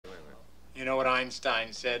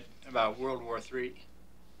Einstein said about World War III.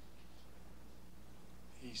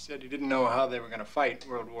 He said he didn't know how they were going to fight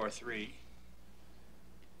World War III,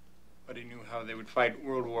 but he knew how they would fight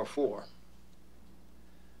World War IV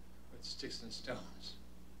with sticks and stones.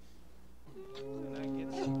 Can I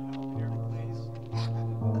get some help here, please?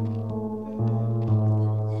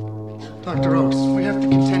 Dr. Oakes, we have to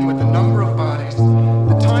contend with the number of bodies,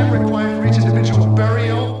 the time required for each individual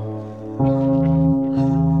burial.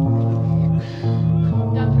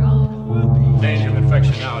 Dr. Oakes. The danger of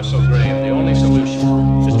infection now is so grave, the only solution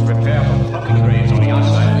is to prepare for public graves on the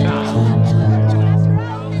outside of town.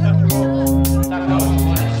 Dr. Oakes,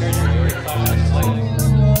 one surgery, 35 minutes late.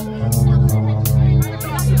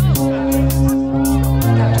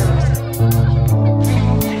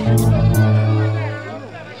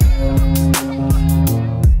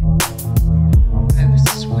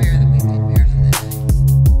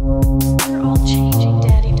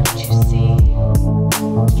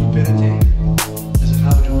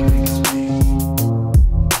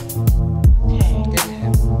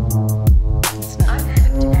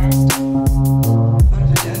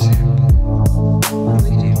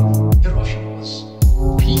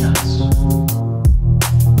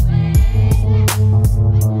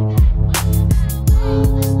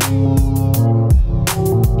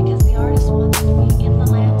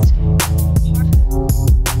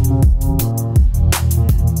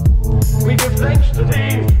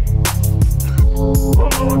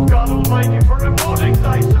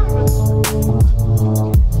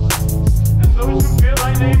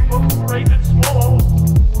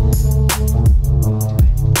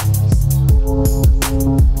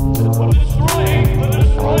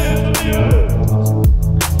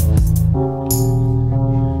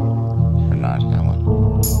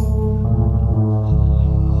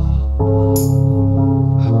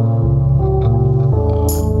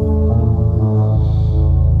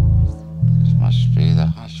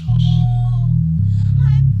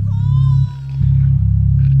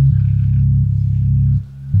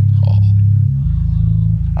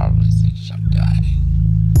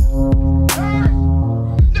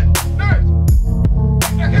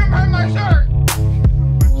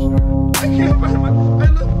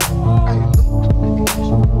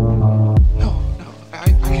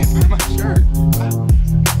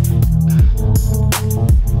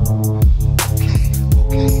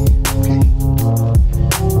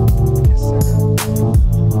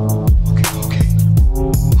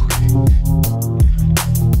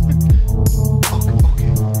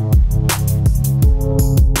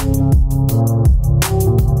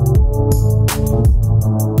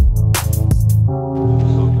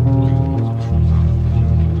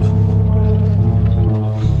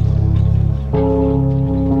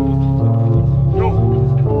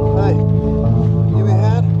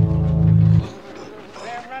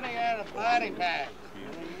 Bodybags.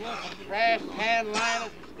 Trash can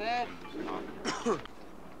liners instead.